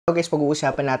guys,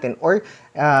 pag-uusapan natin or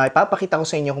ipapakita ko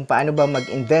sa inyo kung paano ba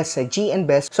mag-invest sa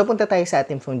GInvest. So, punta tayo sa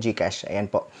ating phone Gcash.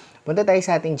 Ayan po. Punta tayo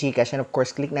sa ating Gcash and of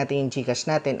course, click natin yung Gcash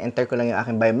natin. Enter ko lang yung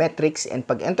aking biometrics and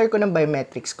pag enter ko ng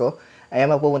biometrics ko, ayan,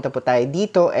 magpupunta po tayo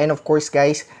dito. And of course,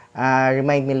 guys,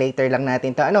 remind me later lang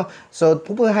natin to. So,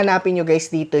 hanapin nyo guys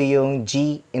dito yung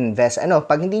GInvest.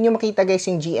 Pag hindi nyo makita guys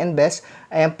yung GInvest,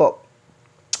 ayan po,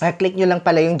 click nyo lang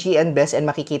pala yung GFunds and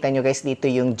makikita nyo guys dito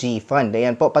yung GFund.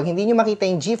 Ayan po. Pag hindi nyo makita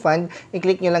yung GFund,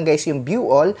 i-click nyo lang guys yung View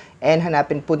All and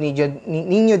hanapin po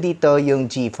ninyo dito yung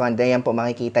GFund. Ayan po,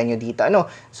 makikita nyo dito.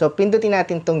 So, pindutin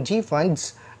natin tong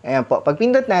GFunds. Ayan po. Pag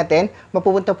pindot natin,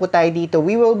 mapupunta po tayo dito.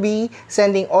 We will be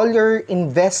sending all your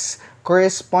invest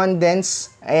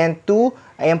correspondence ayan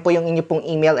po yung inyo pong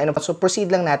email. So,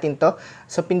 proceed lang natin to.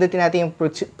 So, pindutin natin yung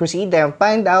proceed. And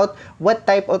find out what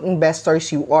type of investors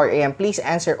you are. Ayan, please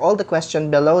answer all the questions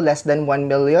below. Less than 1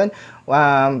 million,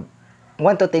 1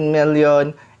 to 10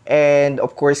 million, and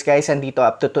of course, guys, andito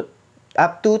up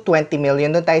to 20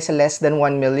 million. Doon tayo sa less than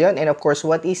 1 million. And of course,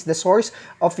 what is the source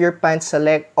of your funds?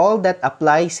 Select all that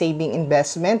apply: saving,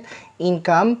 investment,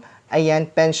 income, ayan,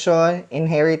 pension,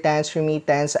 inheritance,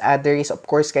 remittance, others, of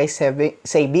course, guys,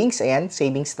 savings, ayan,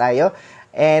 savings tayo.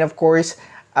 And of course,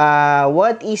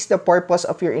 what is the purpose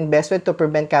of your investment? To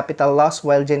prevent capital loss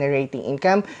while generating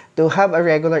income, to have a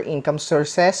regular income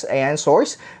sources, ayan,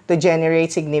 source, to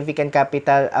generate significant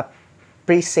capital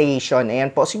appreciation. Ayan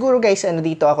po, siguro guys,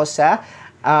 dito ako sa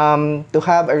to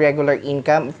have a regular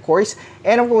income, of course.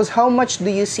 And of course, how much do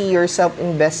you see yourself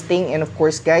investing? And of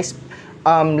course, guys,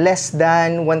 less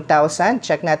than 1,000.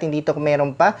 Check natin dito kung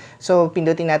meron pa. So,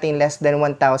 pindutin natin less than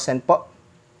 1,000 po.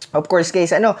 Of course,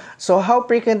 guys, so how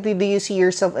frequently do you see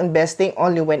yourself investing?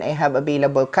 Only when I have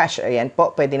available cash. Ayan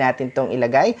po, pwede natin tong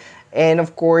ilagay. And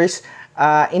of course,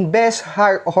 invest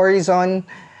horizon.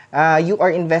 You are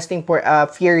investing for a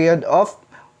period of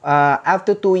up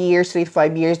to 2 years, 3 to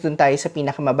 5 years. Dun tayo sa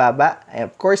pinakamababa. And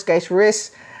of course, guys,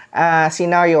 risk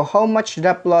scenario, how much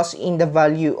drop loss in the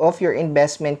value of your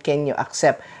investment can you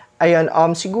accept? Ayun,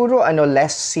 siguro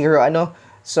less zero.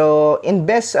 So,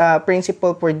 invest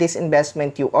principle for this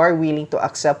investment, you are willing to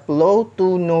accept low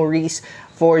to no risk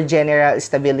for general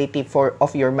stability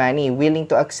of your money. Willing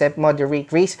to accept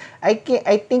moderate risk. I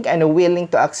think willing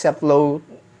to accept low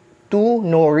to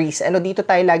no risk. Dito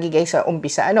tayo lagi guys sa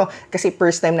umpisa. Kasi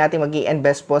first time natin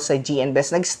mag-i-invest po sa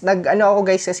GInvest. Ako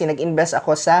guys, kasi nag-invest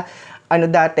ako sa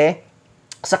dati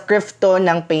sa crypto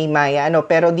ng Paymaya.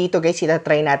 Pero dito guys,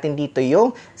 try natin dito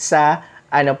yung sa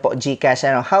po GCash.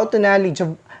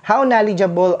 How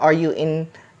knowledgeable are you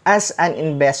as an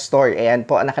investor? Ayan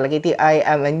po, nakalagay dito, I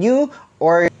am a new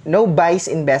or no bias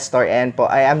investor. Ayan po,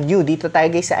 I am new. Dito tayo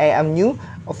guys sa I am new,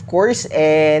 of course.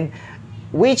 And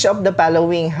which of the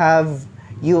following have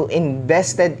you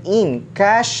invested in?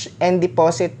 Cash and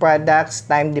deposit products,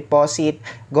 time deposit,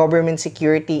 government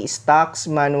security, stocks,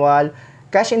 manual.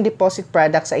 Cash and deposit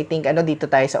products, I think, dito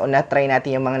tayo sa una. Try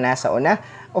natin yung mga nasa una.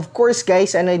 Of course,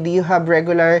 guys, do you have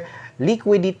regular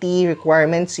liquidity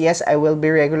requirements? Yes, I will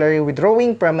be regularly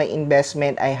withdrawing from my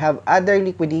investment. I have other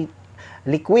liquidity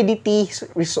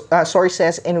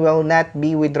sources and will not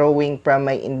be withdrawing from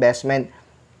my investment.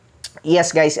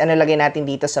 Yes, guys, lagay natin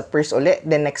dito sa first ulit.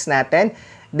 Then, next natin.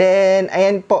 Then,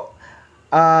 ayan po.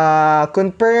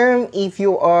 Confirm if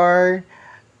you are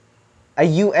a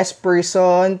US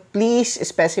person. Please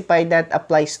specify that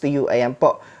applies to you. Ayan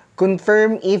po.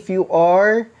 Confirm if you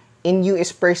are in US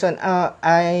person.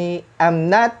 I am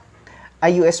not a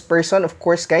US person. Of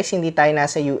course, guys, hindi tayo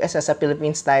nasa US. Nasa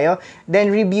Philippines tayo. Then,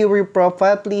 review your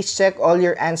profile. Please check all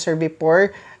your answer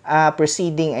before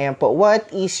proceeding. Ayan po. What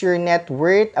is your net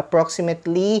worth?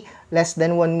 Approximately less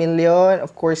than 1 million.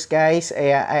 Of course, guys,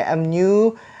 I am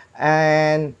new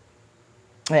and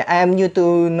I am new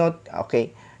to not.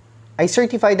 Okay. I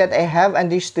certify that I have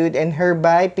understood and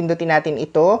hereby pindutin natin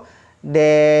ito.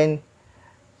 Then,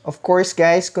 of course,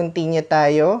 guys, continue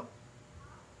tayo.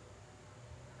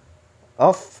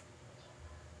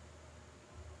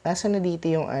 Nasaan na dito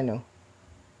yung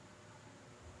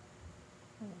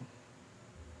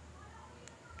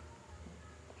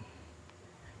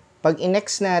Pag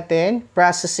in-next natin,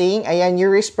 processing, ayan, your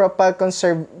risk profile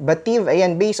conservative.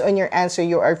 Ayan, based on your answer,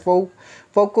 you are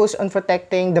focused on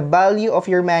protecting the value of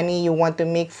your money. You want to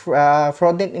make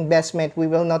fraudulent investment. We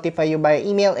will notify you by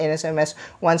email and SMS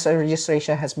once a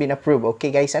registration has been approved.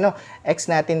 Okay, guys, X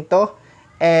natin to.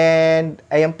 And,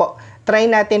 ayan po, try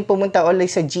natin pumunta ulit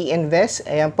sa GInvest.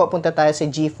 Ayan po, punta tayo sa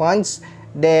GFunds.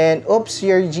 Then, oops,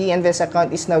 your GInvest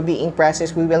account is now being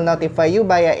processed. We will notify you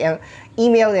via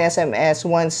email and SMS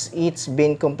once it's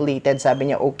been completed.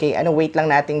 Sabi niya, okay. Wait lang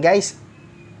natin, guys.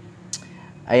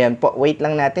 Ayan po, wait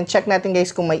lang natin. Check natin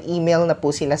guys kung may email na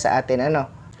po sila sa atin, ano.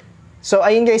 So,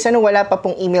 ayun guys, wala pa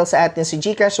pong email sa atin si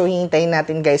GCash. So, hihintayin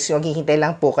natin guys, maghihintay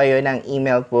lang po kayo ng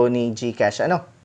email po ni GCash, ano.